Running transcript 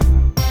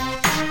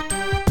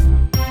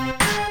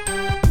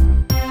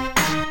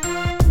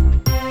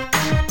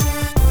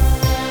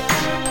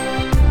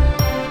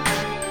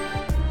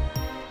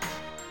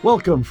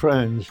Welcome,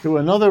 friends, to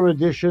another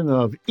edition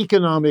of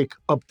Economic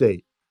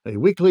Update, a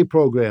weekly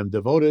program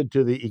devoted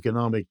to the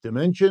economic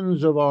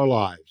dimensions of our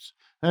lives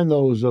and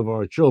those of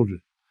our children.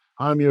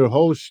 I'm your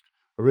host,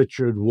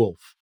 Richard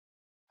Wolff.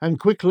 And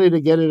quickly to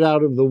get it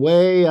out of the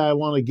way, I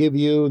want to give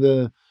you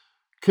the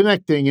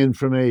connecting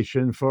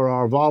information for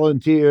our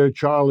volunteer,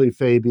 Charlie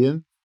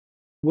Fabian,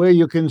 where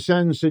you can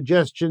send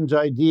suggestions,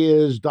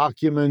 ideas,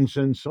 documents,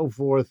 and so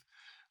forth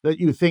that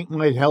you think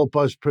might help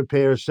us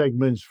prepare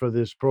segments for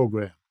this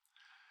program.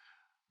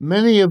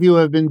 Many of you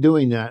have been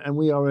doing that, and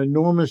we are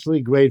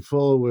enormously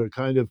grateful. We're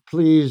kind of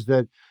pleased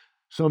that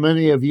so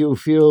many of you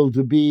feel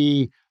to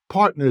be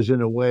partners in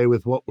a way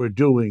with what we're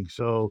doing.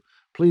 So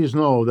please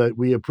know that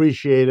we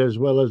appreciate as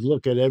well as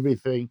look at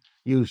everything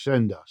you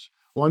send us.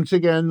 Once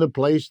again, the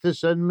place to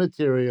send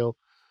material,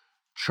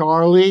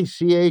 Charlie,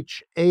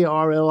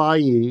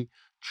 Charlie,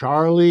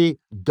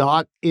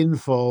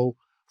 charlie.info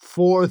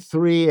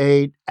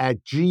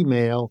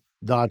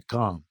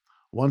 438@gmail.com.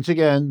 Once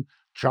again,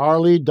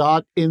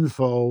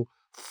 charlie.info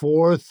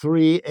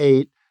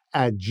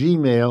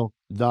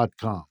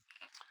 438@gmail.com.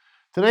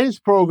 Today's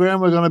program,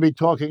 we're going to be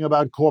talking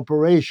about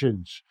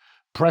corporations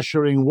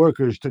pressuring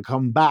workers to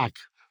come back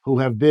who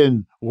have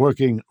been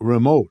working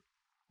remote.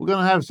 We're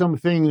going to have some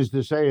things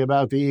to say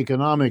about the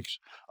economics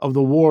of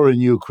the war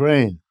in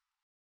Ukraine,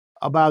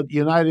 about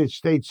United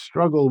States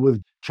struggle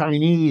with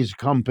Chinese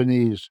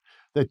companies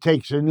that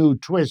takes a new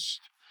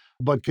twist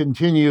but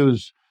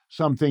continues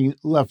something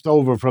left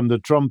over from the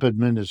Trump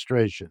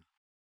administration,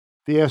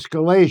 the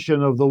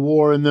escalation of the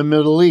war in the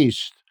Middle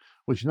East,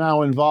 which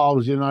now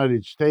involves the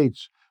United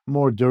States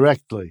more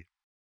directly.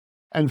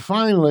 And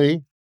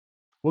finally,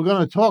 we're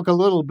going to talk a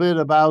little bit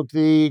about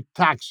the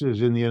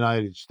taxes in the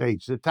United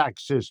States, the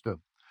tax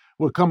system.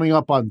 We're coming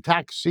up on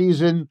tax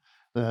season.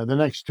 The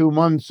next 2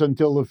 months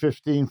until the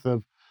 15th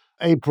of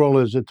April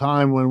is a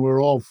time when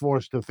we're all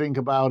forced to think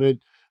about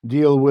it,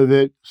 deal with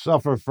it,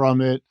 suffer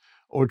from it,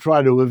 or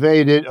try to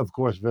evade it. Of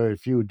course, very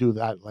few do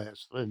that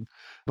last thing,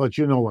 but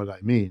you know what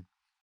I mean.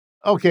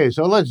 Okay,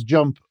 so let's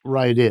jump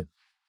right in.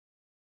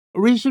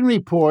 Recent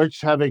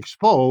reports have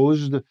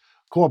exposed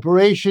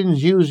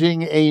corporations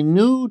using a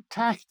new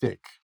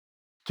tactic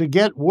to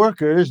get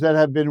workers that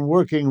have been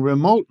working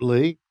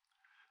remotely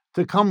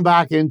to come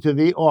back into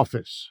the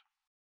office.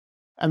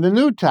 And the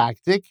new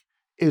tactic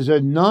is a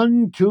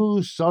none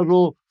too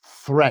subtle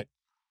threat.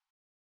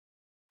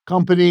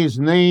 Companies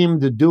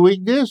named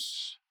doing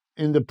this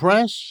in the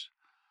press: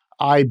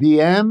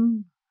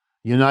 IBM,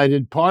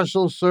 United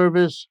Parcel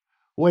Service,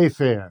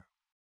 Wayfair.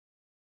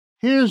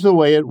 Here's the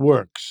way it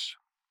works.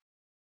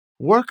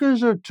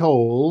 Workers are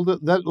told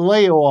that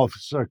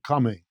layoffs are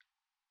coming.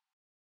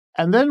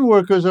 And then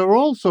workers are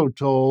also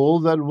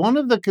told that one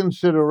of the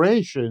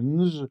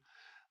considerations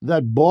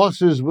that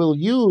bosses will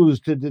use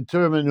to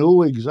determine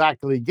who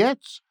exactly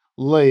gets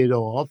laid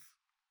off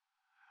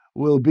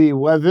will be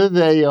whether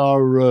they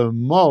are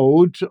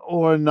remote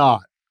or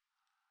not.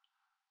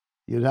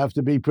 You'd have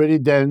to be pretty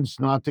dense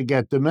not to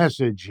get the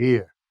message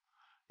here.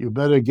 You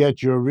better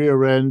get your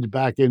rear end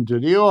back into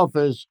the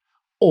office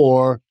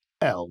or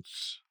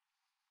else.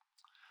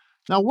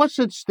 Now, what's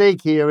at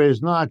stake here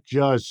is not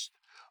just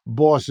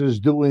bosses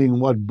doing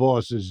what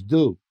bosses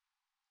do.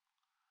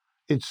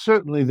 It's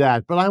certainly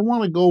that, but I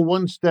want to go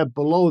one step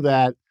below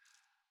that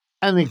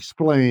and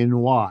explain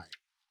why.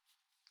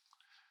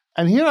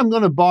 And here I'm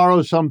going to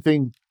borrow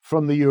something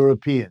from the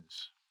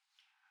Europeans.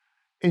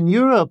 In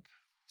Europe,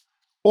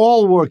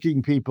 all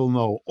working people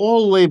know,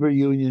 all labor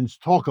unions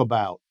talk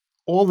about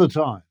all the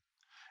time,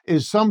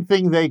 is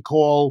something they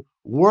call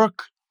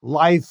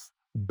work-life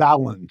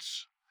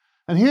balance.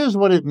 And here's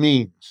what it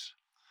means.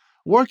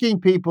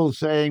 Working people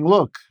saying,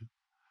 look,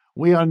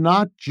 we are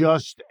not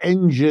just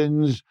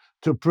engines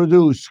to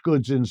produce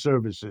goods and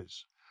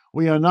services.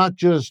 We are not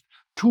just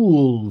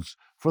tools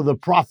for the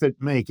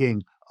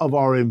profit-making of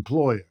our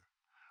employer.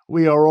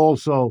 We are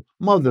also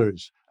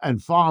mothers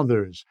and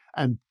fathers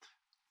and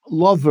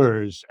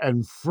lovers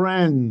and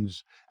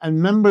friends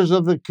and members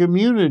of the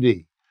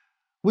community.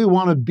 We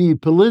want to be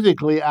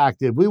politically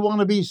active. We want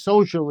to be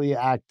socially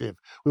active.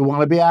 We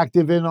want to be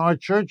active in our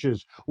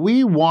churches.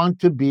 We want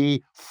to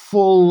be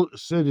full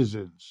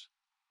citizens.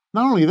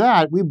 Not only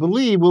that, we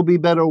believe we'll be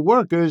better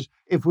workers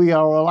if we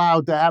are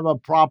allowed to have a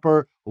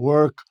proper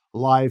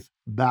work-life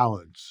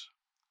balance.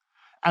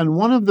 And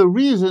one of the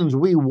reasons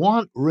we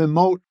want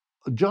remote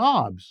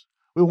jobs,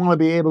 we want to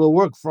be able to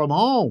work from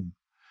home,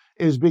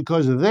 is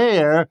because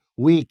there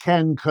we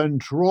can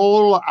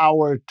control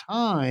our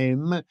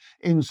time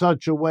in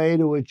such a way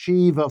to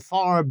achieve a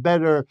far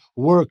better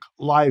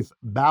work-life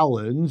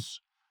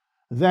balance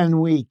than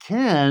we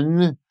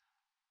can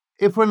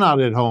if we're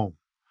not at home.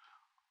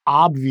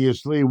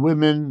 Obviously,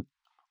 women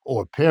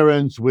or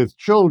parents with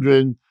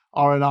children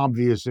are an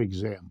obvious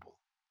example.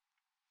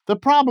 The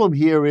problem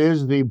here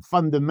is the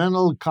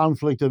fundamental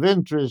conflict of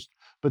interest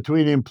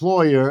between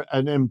employer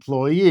and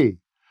employee,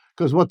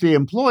 because what the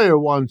employer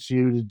wants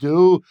you to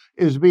do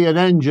is be an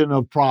engine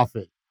of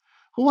profit.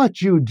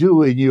 What you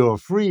do in your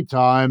free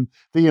time,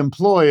 the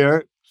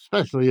employer,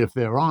 especially if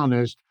they're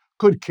honest,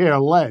 could care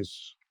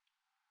less.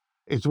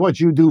 It's what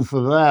you do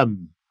for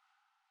them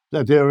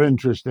that they're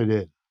interested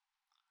in.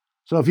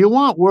 So if you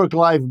want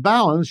work-life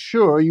balance,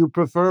 sure, you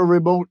prefer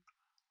remote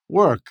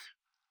work.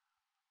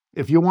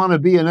 If you want to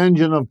be an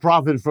engine of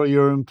profit for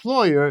your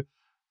employer,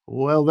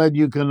 well, then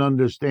you can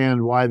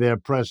understand why they're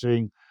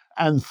pressing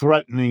and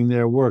threatening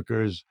their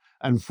workers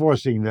and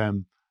forcing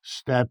them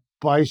step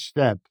by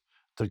step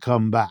to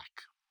come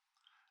back.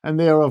 And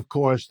there, of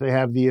course, they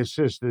have the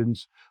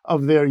assistance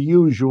of their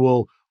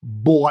usual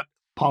bought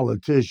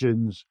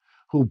politicians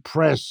who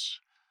press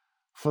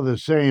for the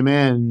same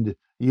end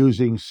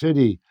using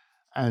city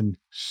and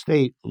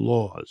state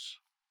laws.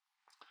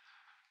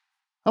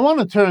 I want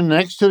to turn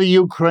next to the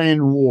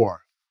Ukraine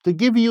war to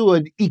give you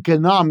an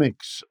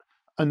economics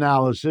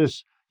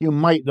analysis you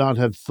might not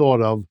have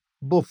thought of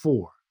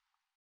before.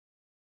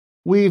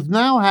 We've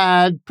now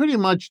had pretty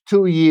much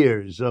 2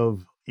 years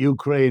of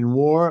Ukraine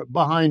war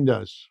behind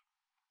us.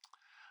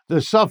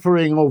 The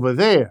suffering over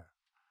there,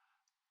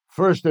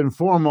 first and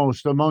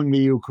foremost among the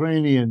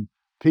Ukrainian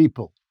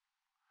people.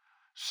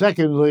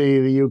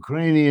 Secondly, the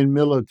Ukrainian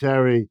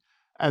military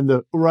and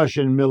the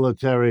Russian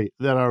military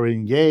that are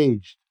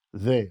engaged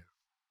there.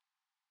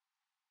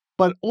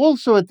 But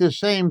also at the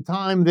same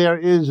time, there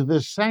is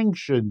the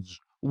sanctions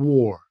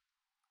war.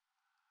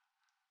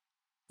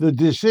 The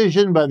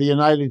decision by the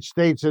United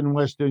States and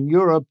Western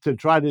Europe to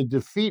try to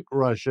defeat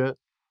Russia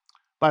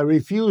by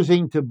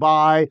refusing to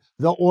buy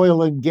the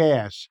oil and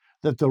gas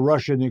that the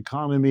Russian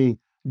economy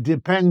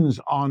depends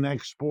on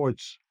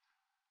exports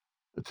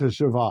to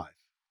survive.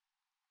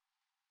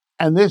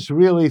 And this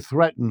really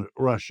threatened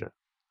Russia.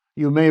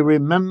 You may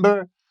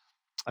remember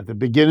at the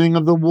beginning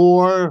of the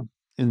war,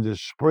 in the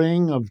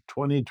spring of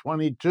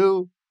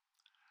 2022,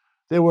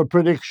 there were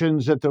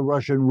predictions that the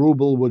Russian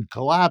ruble would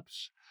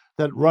collapse,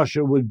 that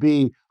Russia would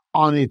be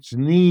on its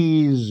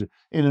knees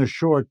in a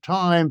short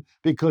time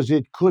because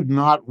it could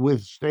not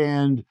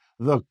withstand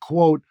the,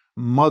 quote,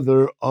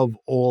 mother of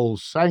all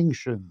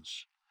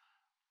sanctions.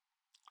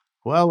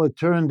 Well, it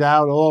turned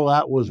out all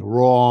that was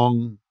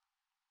wrong,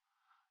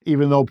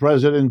 even though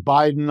President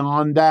Biden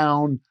on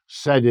down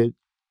said it.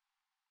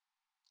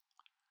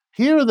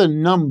 Here are the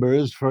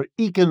numbers for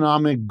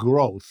economic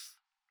growth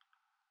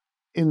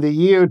in the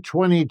year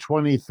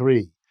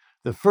 2023,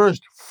 the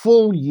first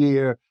full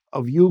year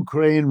of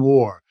Ukraine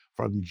war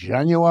from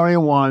January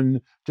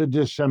 1 to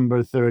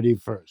December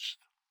 31st.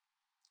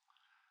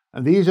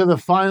 And these are the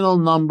final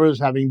numbers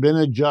having been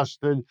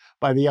adjusted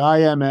by the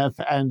IMF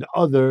and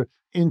other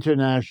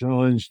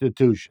international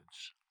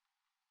institutions.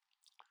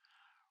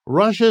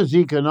 Russia's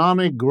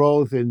economic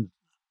growth in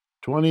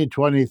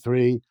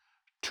 2023,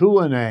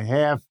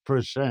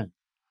 2.5%.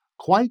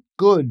 Quite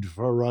good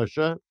for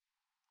Russia,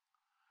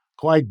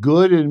 quite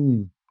good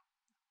in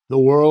the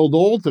world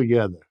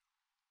altogether.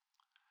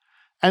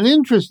 And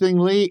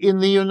interestingly, in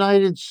the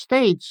United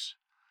States,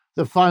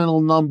 the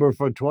final number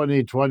for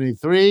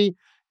 2023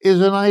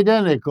 is an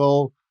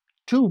identical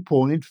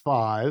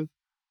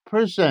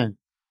 2.5%.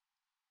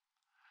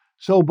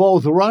 So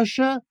both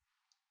Russia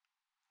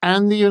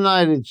and the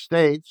United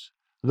States,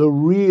 the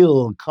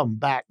real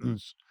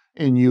combatants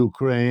in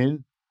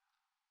Ukraine,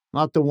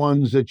 not the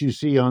ones that you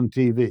see on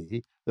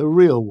TV, the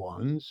real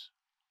ones,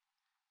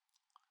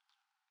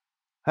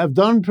 have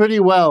done pretty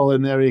well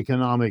in their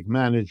economic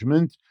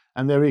management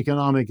and their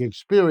economic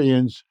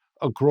experience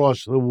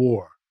across the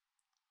war.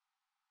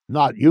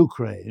 Not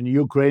Ukraine.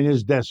 Ukraine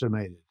is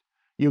decimated.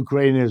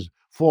 Ukraine has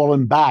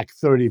fallen back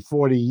 30,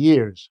 40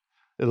 years.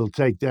 It'll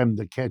take them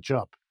to catch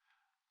up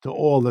to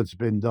all that's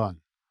been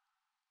done.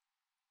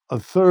 A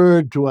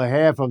third to a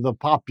half of the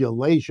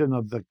population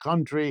of the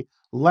country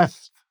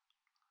left,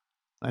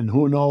 and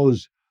who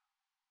knows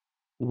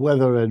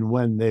whether and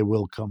when they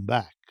will come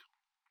back.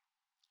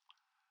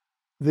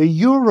 The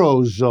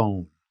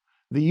Eurozone,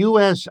 the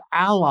U.S.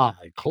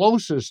 ally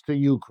closest to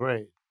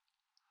Ukraine,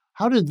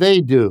 how did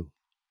they do?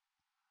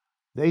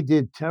 They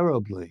did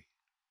terribly.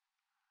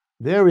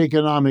 Their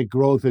economic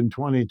growth in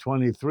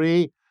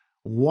 2023,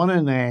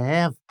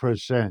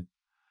 1.5%.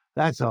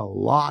 That's a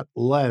lot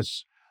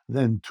less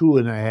than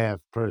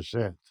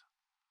 2.5%.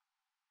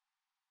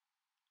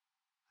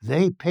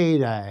 They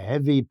paid a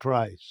heavy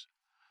price.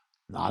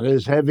 Not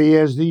as heavy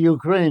as the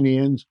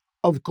Ukrainians,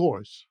 of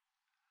course,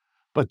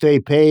 but they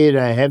paid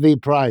a heavy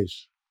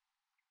price.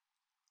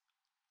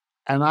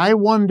 And I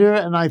wonder,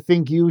 and I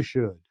think you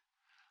should,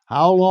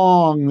 how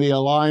long the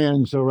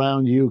alliance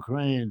around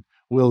Ukraine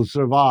will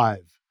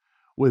survive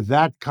with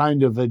that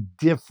kind of a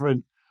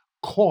different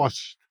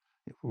cost,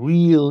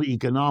 real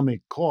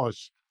economic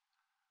cost,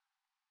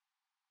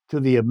 to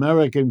the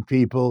American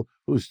people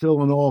who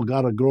still and all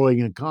got a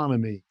growing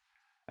economy,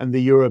 and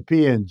the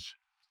Europeans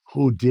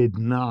who did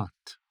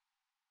not.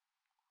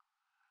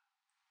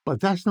 But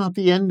that's not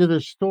the end of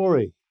the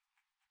story.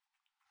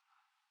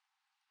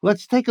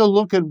 Let's take a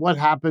look at what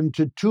happened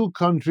to two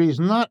countries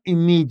not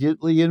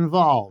immediately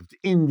involved,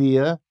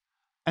 India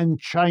and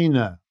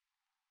China.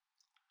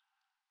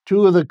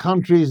 Two of the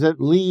countries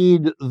that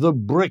lead the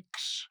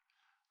BRICS,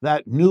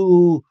 that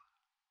new,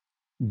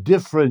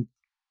 different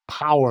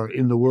power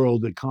in the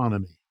world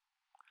economy.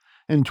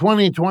 In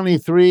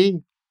 2023,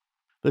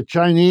 The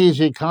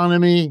Chinese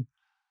economy,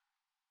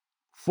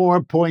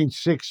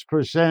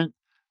 4.6%.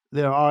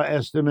 There are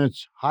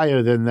estimates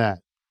higher than that.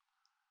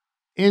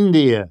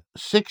 India,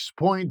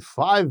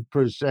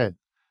 6.5%,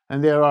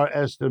 and there are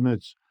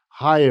estimates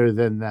higher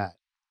than that.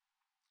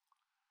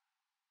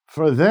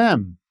 For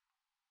them,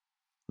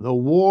 the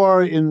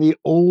war in the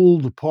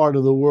old part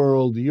of the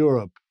world,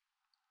 Europe,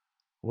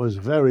 was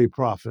very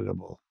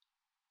profitable.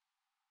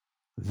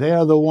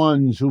 They're the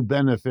ones who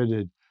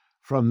benefited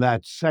from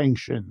that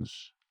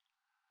sanctions.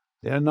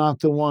 They're not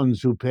the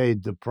ones who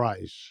paid the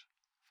price.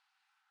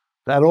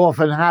 That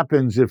often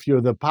happens if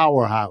you're the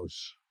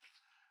powerhouse.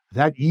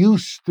 That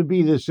used to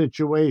be the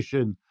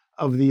situation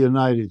of the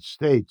United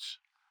States,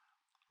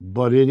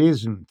 but it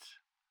isn't.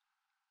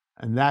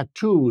 And that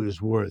too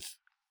is worth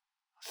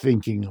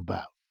thinking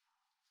about.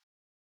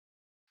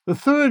 The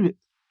third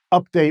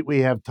update we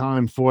have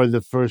time for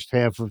the first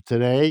half of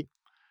today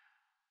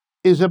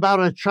is about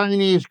a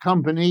Chinese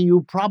company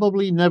you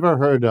probably never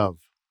heard of,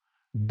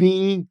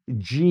 BGI.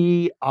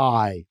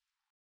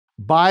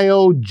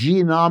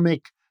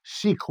 Biogenomic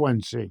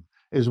sequencing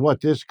is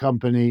what this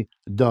company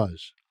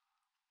does.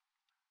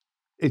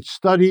 It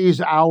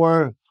studies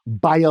our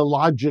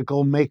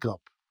biological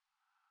makeup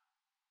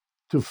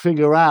to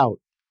figure out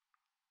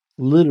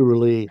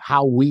literally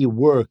how we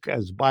work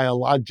as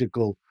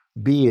biological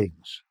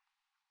beings.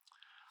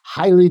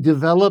 Highly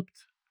developed,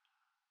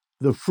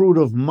 the fruit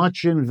of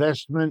much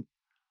investment,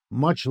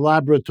 much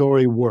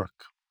laboratory work.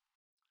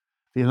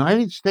 The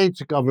United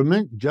States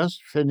government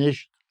just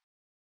finished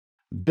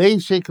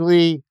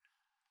basically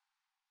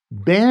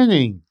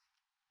banning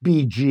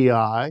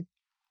BGI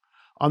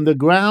on the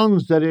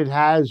grounds that it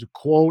has,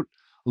 quote,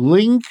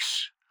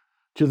 links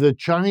to the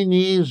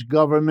Chinese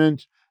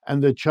government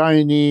and the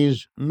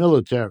Chinese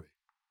military,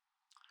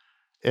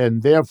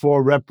 and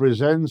therefore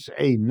represents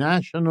a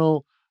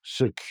national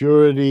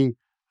security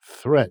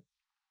threat.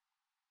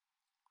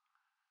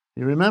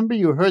 You remember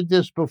you heard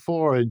this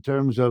before in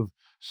terms of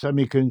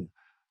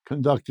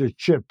semiconductor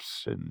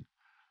chips and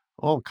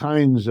all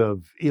kinds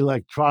of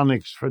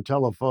electronics for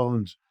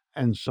telephones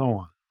and so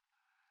on.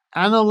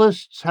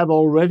 Analysts have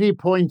already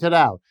pointed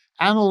out,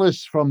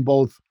 analysts from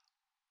both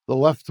the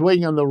left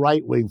wing and the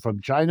right wing,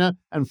 from China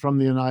and from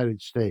the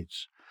United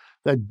States,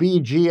 that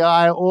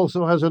BGI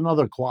also has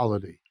another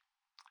quality.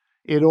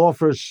 It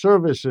offers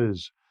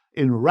services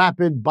in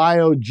rapid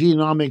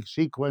biogenomic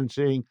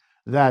sequencing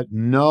that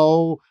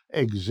no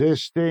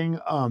existing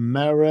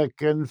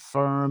American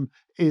firm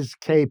is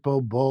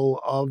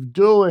capable of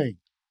doing.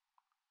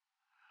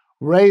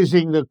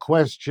 Raising the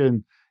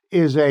question,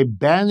 is a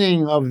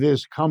banning of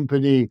this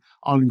company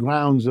on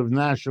grounds of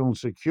national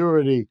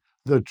security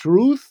the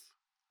truth?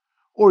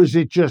 Or is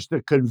it just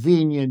a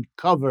convenient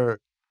cover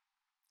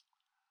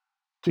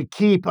to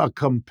keep a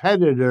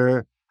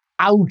competitor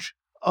out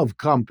of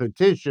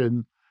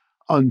competition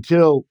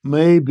until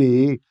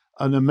maybe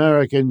an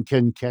American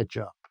can catch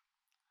up?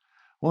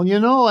 Well, you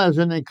know, as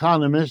an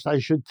economist, I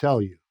should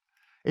tell you,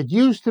 it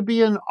used to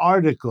be an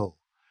article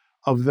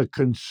of the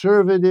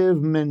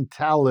conservative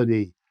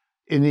mentality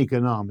in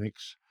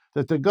economics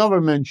that the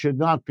government should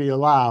not be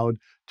allowed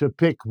to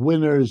pick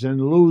winners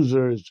and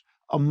losers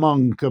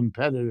among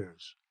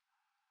competitors.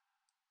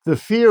 The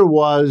fear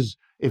was,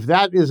 if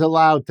that is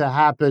allowed to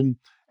happen,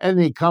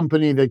 any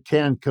company that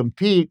can't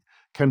compete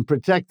can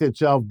protect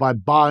itself by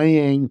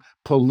buying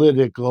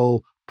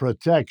political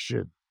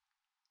protection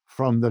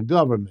from the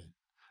government.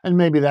 And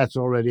maybe that's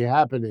already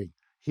happening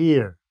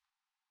here.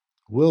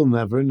 We'll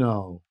never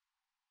know.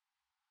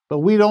 But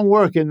we don't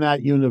work in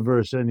that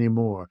universe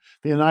anymore.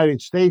 The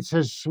United States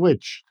has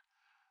switched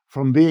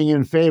from being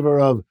in favor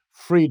of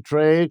free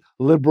trade,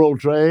 liberal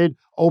trade,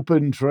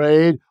 open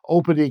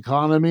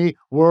economy,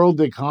 world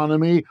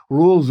economy,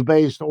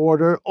 rules-based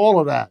order, all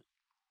of that.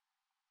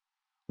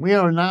 We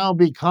are now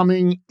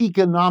becoming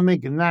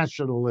economic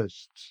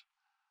nationalists.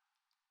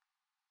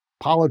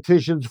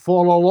 Politicians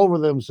fall all over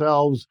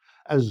themselves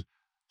as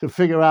to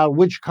figure out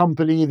which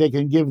company they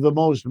can give the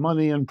most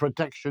money and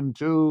protection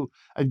to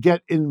and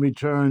get in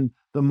return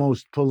the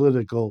most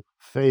political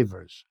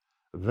favors.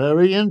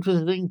 Very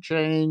interesting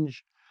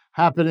change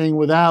happening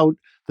without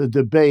the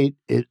debate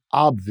it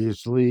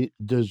obviously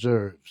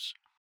deserves.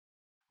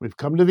 We've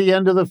come to the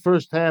end of the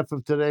first half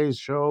of today's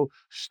show.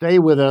 Stay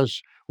with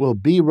us. We'll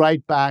be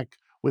right back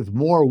with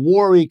more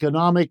war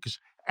economics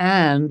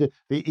and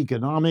the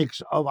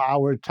economics of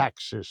our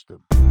tax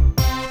system.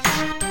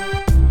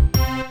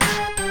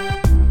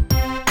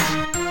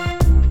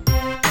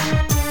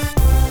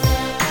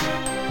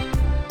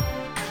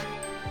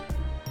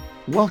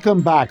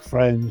 Welcome back,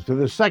 friends, to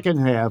the second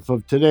half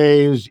of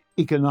today's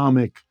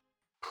economic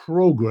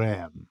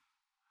program.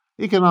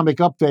 Economic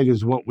update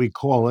is what we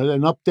call it.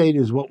 An update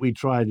is what we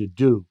try to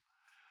do.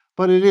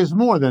 But it is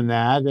more than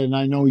that, and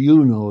I know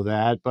you know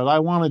that, but I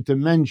wanted to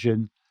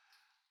mention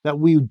that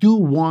we do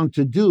want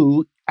to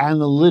do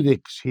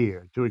analytics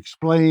here, to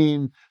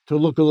explain, to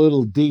look a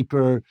little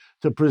deeper,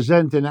 to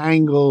present an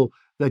angle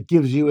that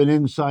gives you an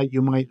insight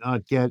you might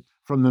not get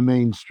from the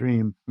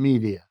mainstream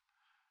media.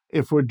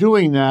 If we're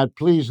doing that,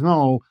 please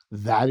know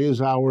that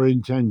is our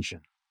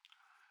intention.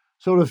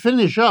 So, to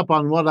finish up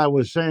on what I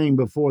was saying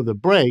before the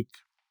break,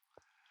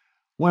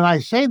 when I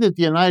say that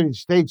the United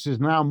States is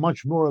now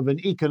much more of an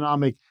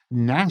economic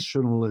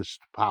nationalist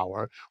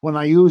power, when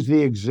I use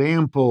the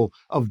example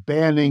of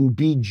banning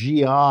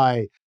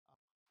BGI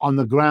on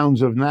the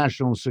grounds of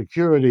national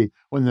security,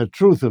 when the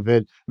truth of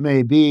it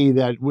may be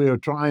that we're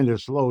trying to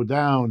slow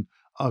down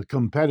a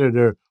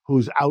competitor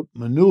who's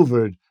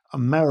outmaneuvered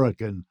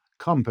American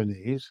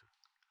companies,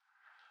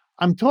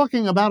 I'm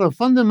talking about a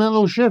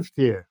fundamental shift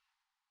here,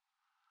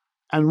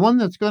 and one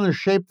that's going to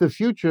shape the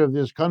future of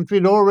this country.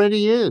 It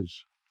already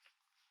is.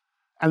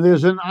 And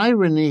there's an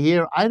irony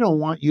here I don't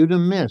want you to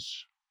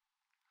miss.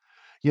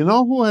 You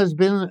know who has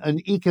been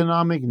an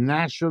economic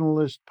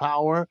nationalist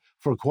power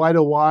for quite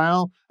a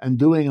while and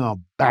doing a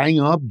bang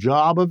up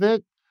job of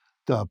it?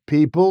 The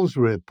People's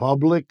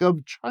Republic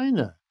of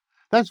China.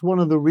 That's one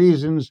of the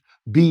reasons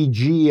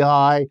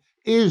BGI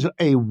is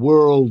a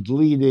world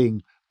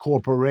leading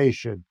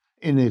corporation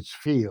in its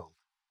field.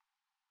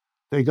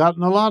 They've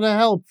gotten a lot of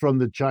help from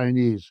the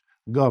Chinese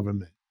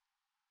government.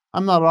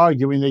 I'm not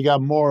arguing they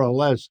got more or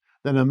less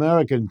than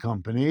American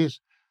companies.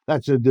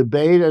 That's a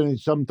debate, and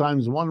it's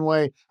sometimes one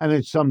way and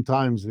it's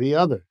sometimes the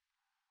other.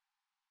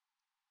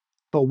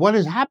 But what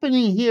is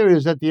happening here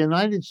is that the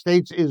United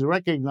States is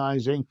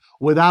recognizing,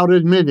 without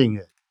admitting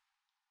it,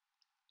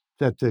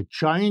 that the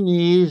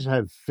Chinese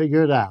have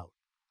figured out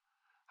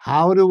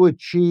how to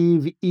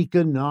achieve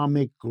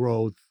economic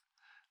growth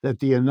that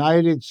the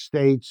United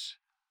States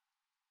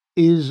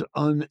is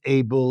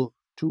unable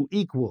to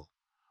equal,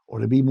 or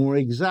to be more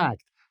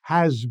exact,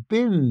 has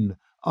been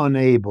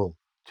unable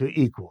to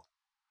equal.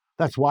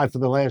 That's why for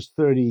the last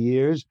 30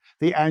 years,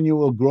 the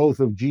annual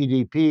growth of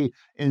GDP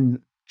in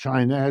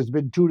China has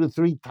been 2 to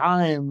 3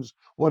 times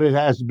what it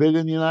has been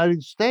in the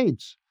United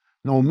States.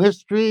 No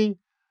mystery,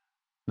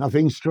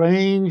 nothing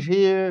strange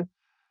here.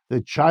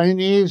 The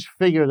Chinese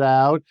figured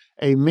out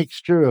a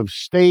mixture of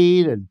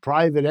state and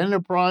private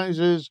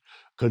enterprises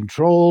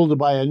controlled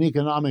by an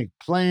economic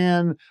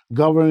plan,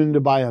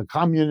 governed by a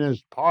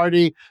communist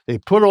party. They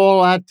put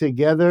all that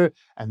together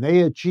and they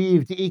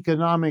achieved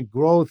economic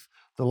growth,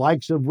 the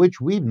likes of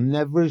which we've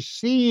never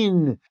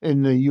seen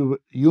in the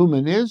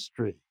human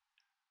history.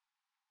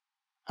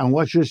 And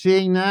what you're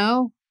seeing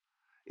now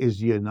is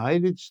the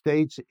United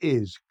States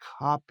is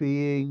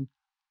copying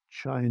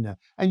China.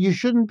 And you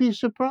shouldn't be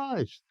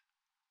surprised.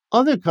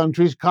 Other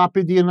countries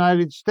copied the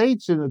United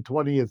States in the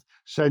 20th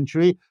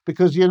century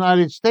because the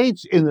United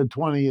States in the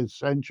 20th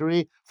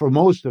century, for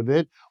most of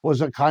it, was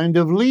a kind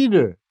of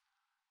leader.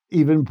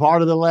 Even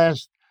part of the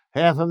last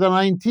half of the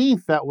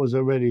 19th, that was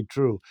already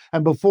true.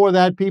 And before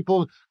that,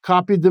 people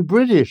copied the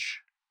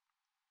British.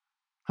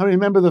 I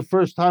remember the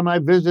first time I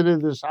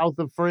visited the south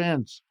of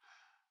France,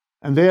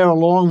 and there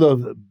along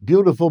the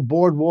beautiful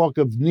boardwalk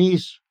of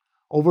Nice,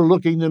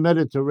 overlooking the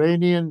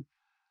Mediterranean,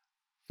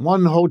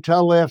 one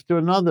hotel after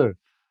another,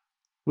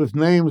 with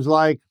names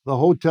like the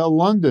Hotel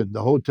London,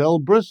 the Hotel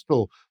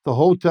Bristol, the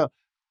Hotel.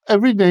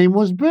 Every name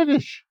was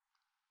British.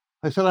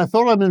 I said, I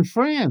thought I'm in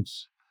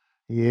France.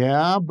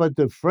 Yeah, but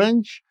the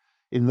French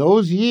in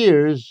those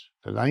years,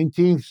 the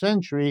 19th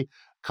century,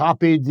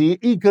 copied the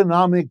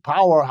economic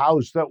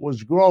powerhouse that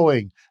was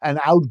growing and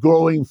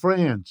outgrowing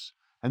France,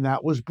 and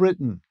that was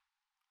Britain.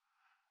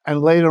 And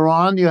later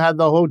on, you had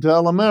the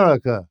Hotel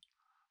America,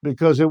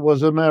 because it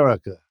was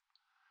America.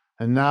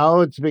 And now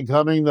it's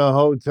becoming the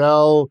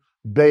Hotel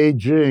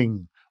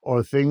Beijing,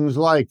 or things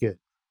like it.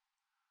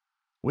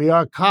 We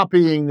are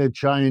copying the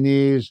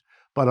Chinese,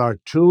 but are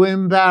too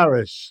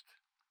embarrassed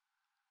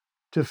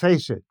to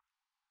face it.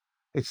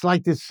 It's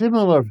like the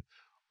similar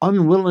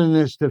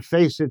unwillingness to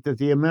face it that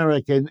the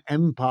American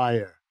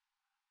empire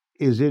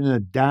is in a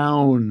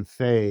down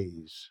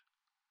phase.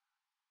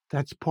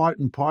 That's part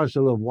and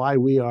parcel of why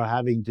we are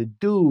having to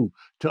do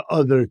to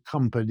other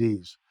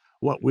companies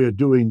what we're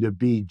doing to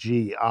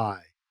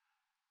BGI.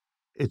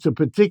 It's a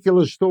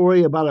particular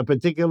story about a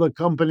particular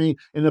company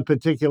in a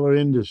particular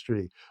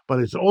industry, but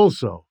it's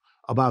also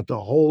about the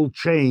whole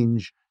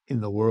change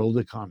in the world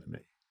economy.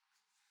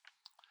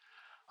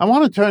 I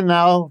want to turn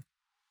now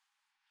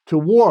to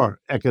war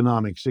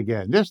economics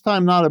again, this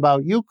time not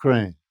about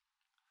Ukraine.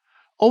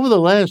 Over the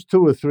last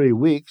 2 or 3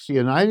 weeks, the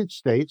United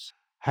States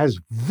has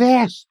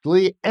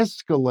vastly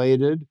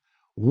escalated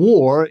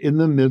war in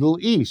the Middle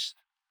East.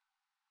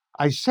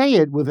 I say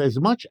it with as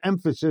much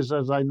emphasis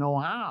as I know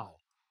how,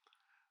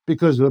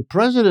 because the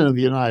President of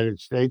the United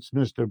States,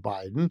 Mr.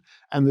 Biden,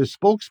 and the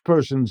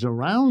spokespersons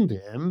around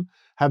him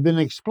have been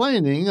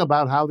explaining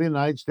about how the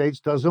United States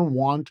doesn't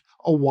want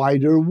a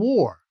wider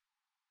war.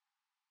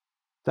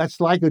 That's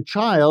like a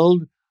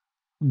child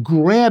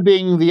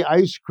grabbing the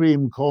ice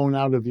cream cone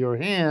out of your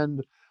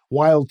hand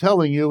while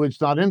telling you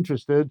it's not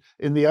interested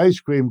in the ice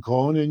cream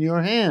cone in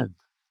your hand.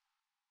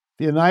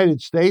 The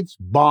United States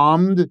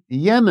bombed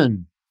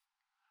Yemen.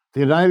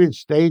 The United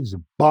States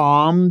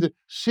bombed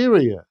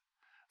Syria.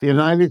 The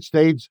United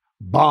States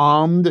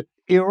bombed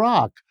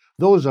Iraq.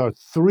 Those are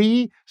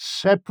 3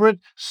 separate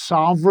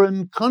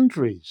sovereign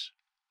countries.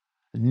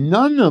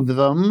 None of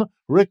them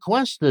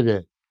requested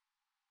it.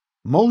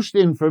 Most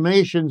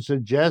information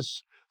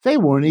suggests They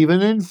weren't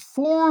even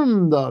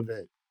informed of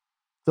it.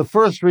 The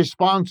first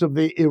response of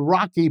the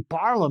Iraqi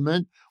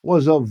parliament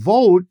was a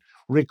vote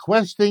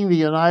requesting the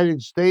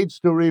United States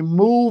to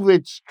remove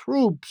its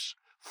troops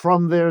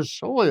from their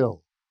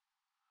soil.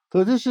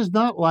 So this is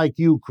not like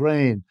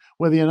Ukraine,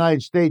 where the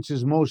United States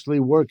is mostly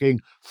working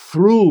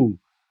through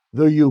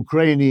the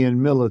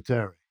Ukrainian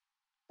military,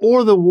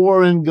 or the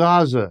war in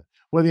Gaza,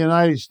 where the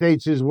United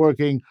States is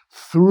working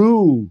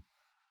through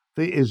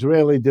the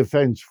Israeli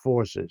Defense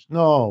Forces.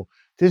 No,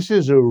 this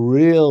is a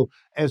real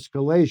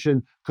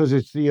escalation because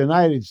it's the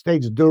United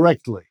States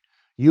directly.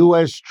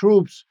 U.S.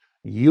 troops,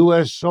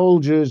 U.S.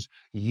 soldiers,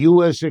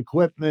 U.S.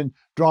 equipment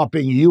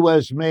dropping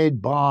U.S.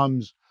 made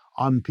bombs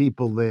on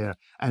people there.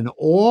 And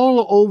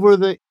all over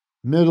the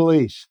Middle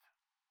East,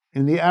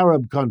 in the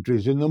Arab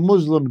countries, in the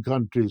Muslim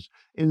countries,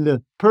 in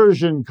the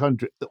Persian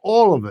countries,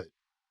 all of it,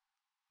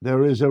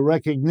 there is a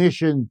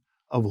recognition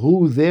of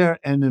who their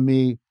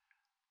enemy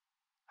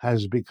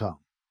has become.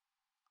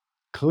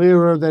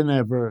 Clearer than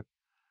ever,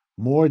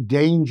 more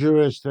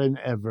dangerous than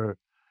ever,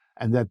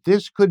 and that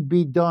this could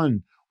be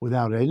done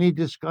without any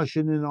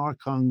discussion in our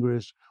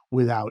Congress,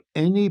 without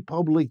any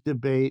public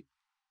debate.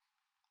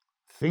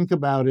 Think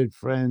about it,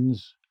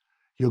 friends.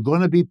 You're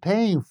going to be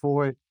paying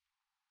for it.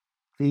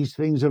 These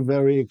things are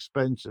very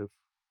expensive.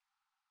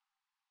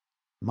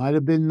 Might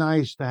have been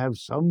nice to have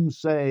some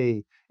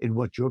say in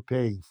what you're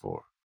paying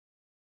for.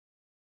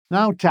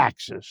 Now,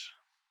 taxes.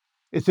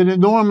 It's an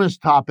enormous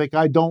topic.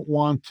 I don't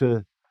want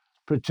to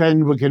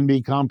pretend we can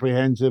be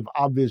comprehensive.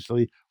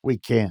 Obviously, we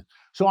can't.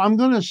 So I'm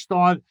going to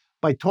start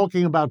by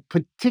talking about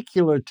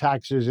particular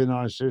taxes in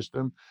our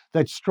system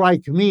that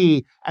strike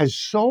me as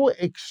so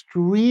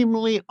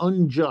extremely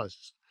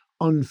unjust,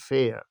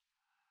 unfair,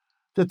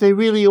 that they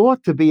really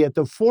ought to be at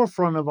the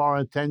forefront of our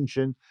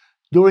attention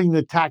during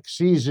the tax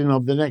season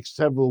of the next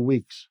several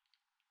weeks.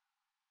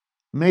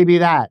 Maybe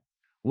that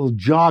will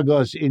jog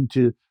us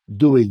into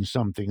doing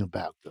something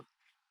about them.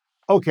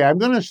 Okay, I'm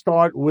going to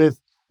start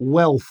with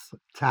wealth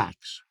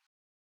tax.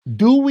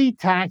 Do we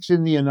tax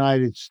in the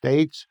United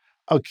States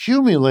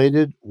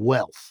accumulated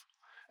wealth?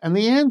 And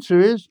the answer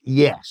is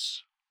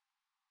yes,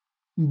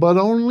 but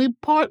only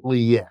partly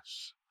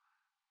yes.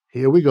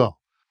 Here we go.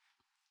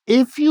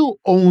 If you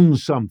own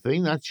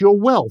something, that's your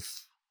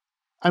wealth.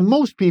 And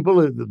most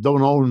people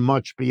don't own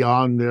much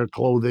beyond their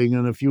clothing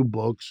and a few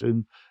books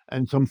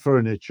and some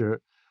furniture.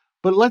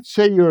 But let's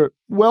say you're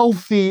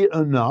wealthy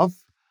enough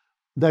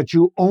that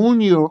you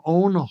own your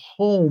own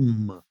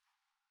home,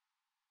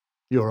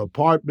 your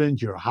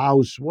apartment, your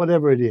house,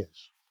 whatever it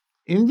is.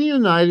 In the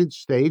United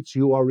States,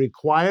 you are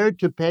required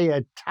to pay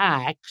a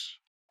tax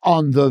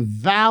on the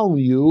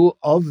value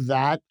of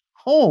that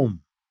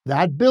home,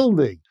 that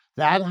building,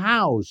 that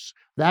house,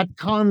 that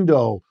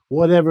condo,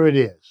 whatever it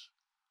is.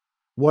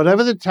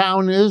 Whatever the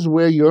town is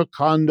where your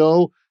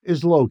condo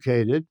is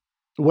located,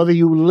 whether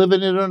you live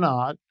in it or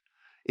not,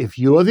 if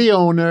you're the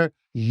owner,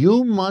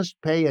 you must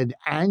pay an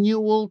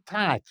annual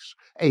tax,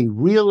 a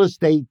real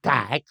estate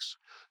tax,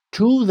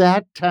 to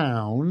that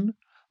town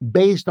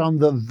based on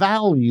the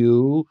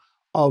value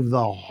of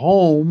the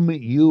home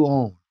you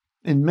own.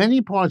 In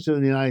many parts of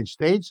the United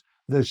States,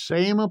 the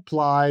same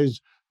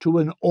applies to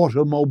an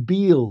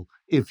automobile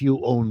if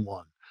you own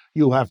one.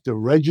 You have to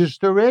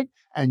register it,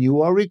 and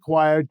you are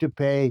required to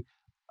pay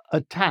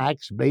a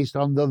tax based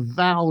on the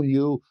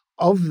value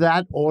of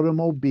that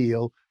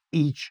automobile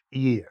each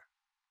year.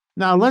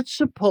 Now, let's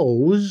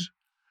suppose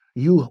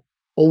you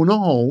own a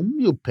home,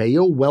 you pay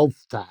your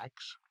wealth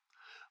tax,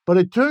 but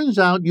it turns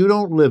out you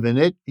don't live in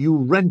it, you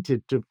rent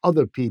it to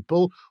other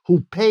people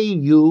who pay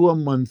you a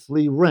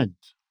monthly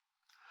rent.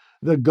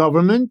 The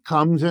government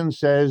comes and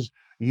says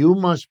you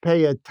must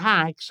pay a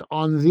tax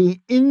on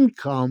the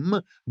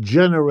income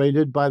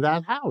generated by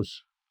that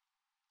house.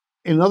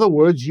 In other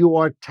words, you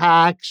are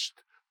taxed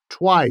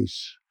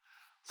twice.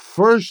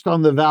 First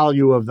on the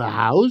value of the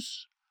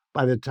house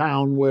by the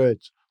town where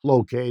it's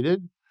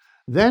located,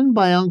 then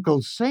by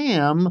Uncle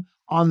Sam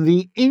on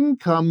the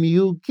income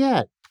you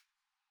get.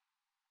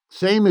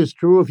 Same is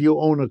true if you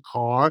own a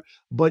car,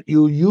 but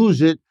you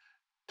use it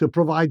to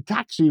provide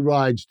taxi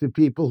rides to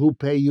people who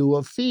pay you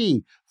a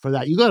fee for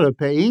that. You got to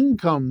pay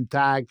income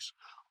tax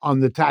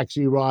on the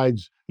taxi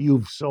rides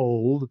you've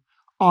sold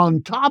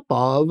on top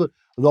of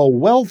the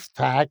wealth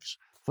tax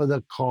for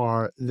the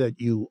car that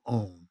you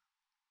own.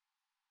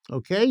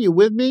 Okay, you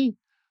with me?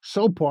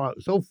 So far,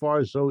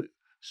 so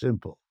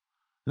simple.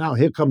 Now,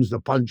 here comes the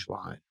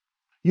punchline.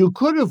 You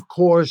could, of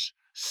course,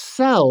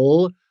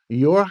 sell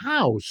your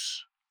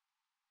house,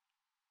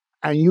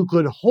 and you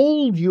could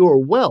hold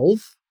your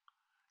wealth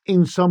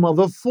in some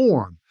other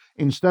form.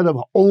 Instead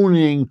of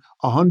owning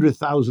a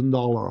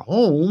 $100,000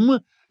 home,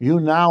 you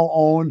now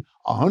own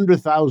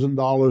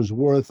 $100,000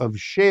 worth of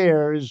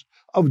shares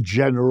of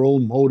General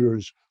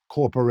Motors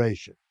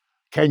Corporation.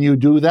 Can you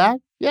do that?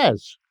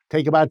 Yes.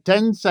 Take about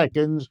 10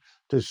 seconds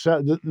to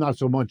sell, not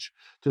so much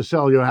to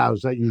sell your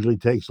house, that usually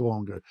takes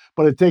longer,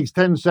 but it takes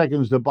 10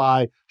 seconds to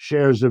buy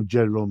shares of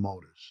General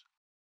Motors.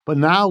 But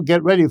now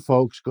get ready,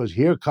 folks, because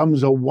here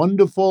comes a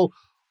wonderful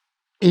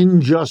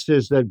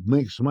injustice that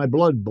makes my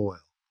blood boil.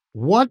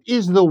 What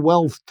is the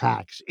wealth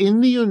tax in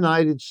the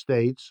United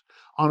States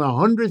on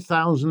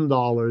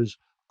 $100,000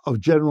 of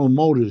General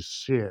Motors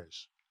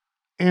shares?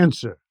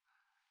 Answer: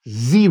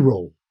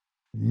 zero.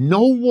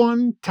 No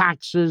one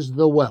taxes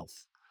the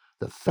wealth.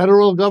 The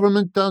federal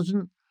government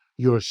doesn't,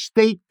 your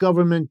state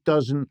government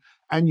doesn't,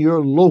 and your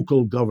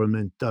local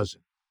government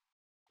doesn't.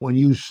 When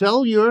you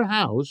sell your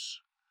house,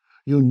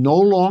 you no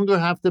longer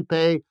have to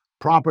pay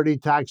property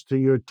tax to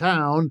your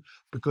town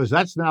because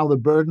that's now the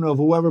burden of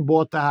whoever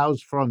bought the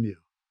house from you.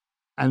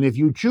 And if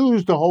you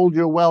choose to hold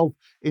your wealth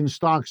in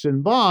stocks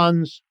and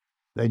bonds,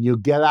 then you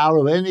get out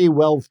of any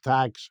wealth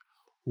tax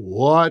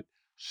whatsoever.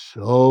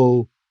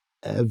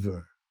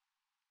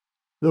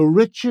 The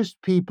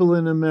richest people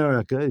in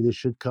America, this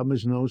should come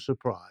as no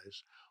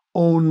surprise,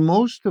 own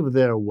most of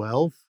their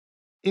wealth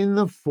in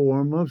the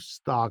form of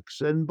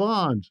stocks and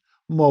bonds.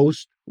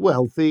 Most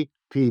wealthy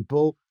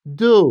people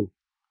do.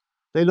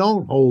 They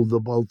don't hold the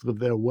bulk of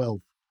their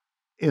wealth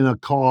in a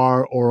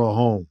car or a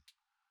home.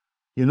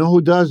 You know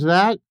who does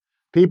that?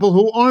 People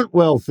who aren't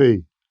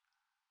wealthy.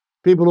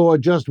 People who are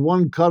just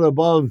one cut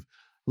above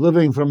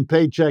living from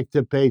paycheck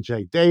to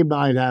paycheck. They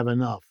might have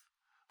enough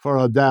for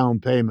a down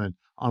payment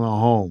on a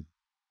home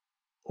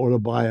or to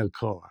buy a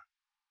car.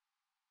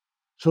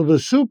 So the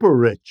super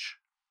rich,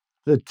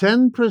 the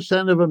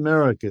 10% of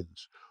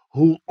Americans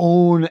who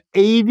own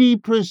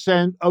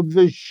 80% of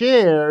the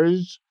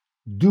shares,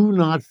 do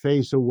not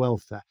face a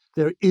wealth tax.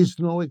 There is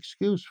no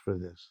excuse for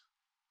this.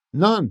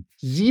 None.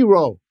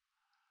 Zero.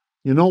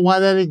 You know why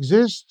that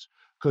exists?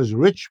 Because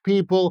rich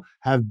people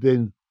have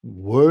been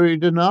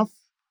worried enough,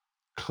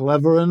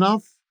 clever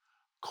enough,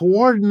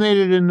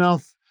 coordinated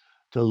enough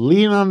to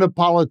lean on the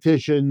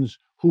politicians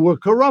who were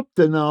corrupt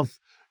enough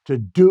to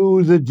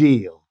do the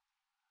deal.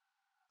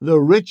 The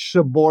rich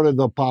supported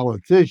the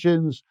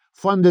politicians,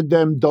 funded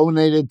them,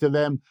 donated to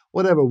them,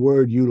 whatever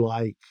word you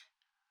like.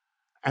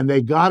 And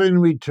they got in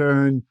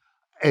return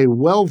a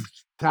wealth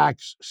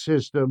tax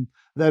system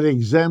that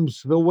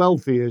exempts the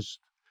wealthiest,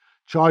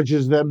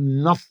 charges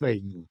them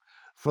nothing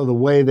for the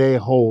way they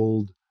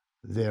hold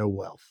their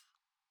wealth.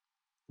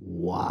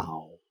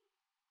 Wow.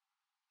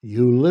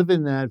 You live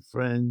in that,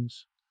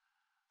 friends.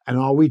 And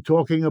are we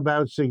talking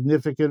about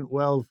significant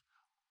wealth?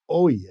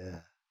 Oh,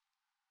 yeah.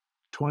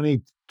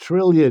 20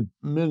 trillion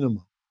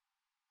minimum,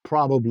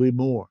 probably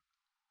more.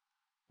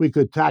 We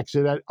could tax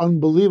it at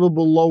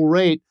unbelievable low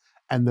rate,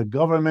 and the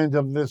government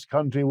of this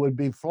country would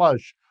be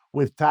flush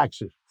with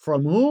taxes.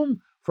 From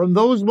whom? From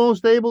those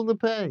most able to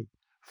pay,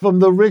 from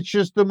the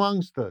richest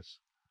amongst us.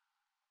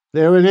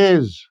 There it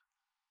is.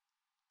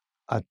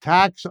 A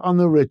tax on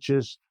the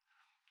richest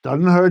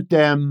doesn't hurt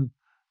them.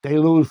 They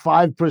lose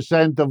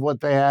 5% of what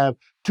they have,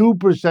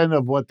 2%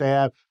 of what they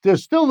have. They're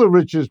still the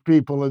richest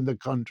people in the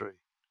country.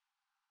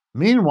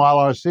 Meanwhile,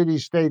 our city,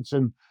 states,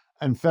 and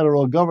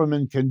federal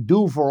government can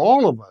do for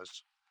all of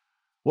us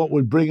what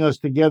would bring us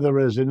together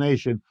as a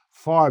nation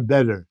far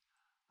better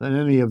than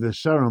any of the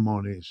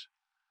ceremonies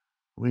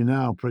we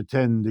now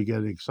pretend to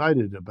get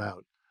excited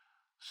about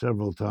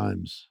several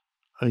times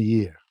a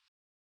year.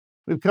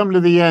 We've come to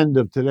the end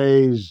of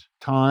today's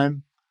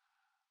time,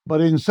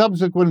 but in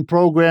subsequent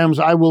programs,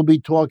 I will be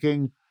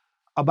talking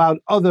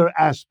about other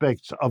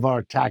aspects of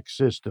our tax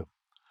system,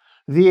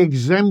 the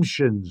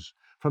exemptions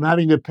from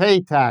having to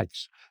pay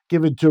tax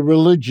given to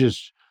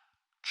religious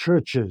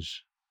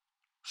churches,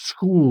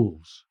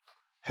 schools,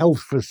 health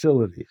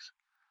facilities.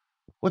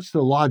 What's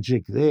the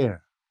logic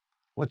there?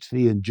 What's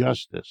the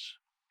injustice?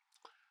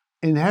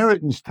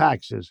 Inheritance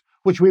taxes,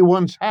 which we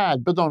once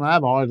had but don't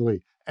have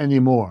hardly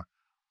anymore,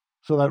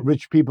 so that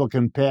rich people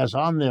can pass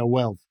on their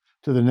wealth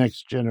to the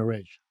next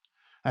generation.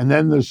 And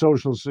then the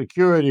Social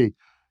Security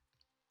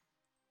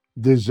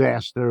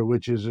disaster,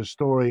 which is a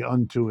story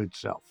unto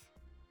itself.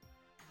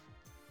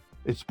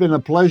 It's been a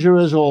pleasure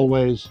as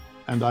always,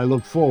 and I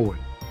look forward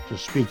to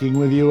speaking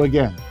with you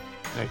again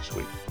next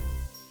week.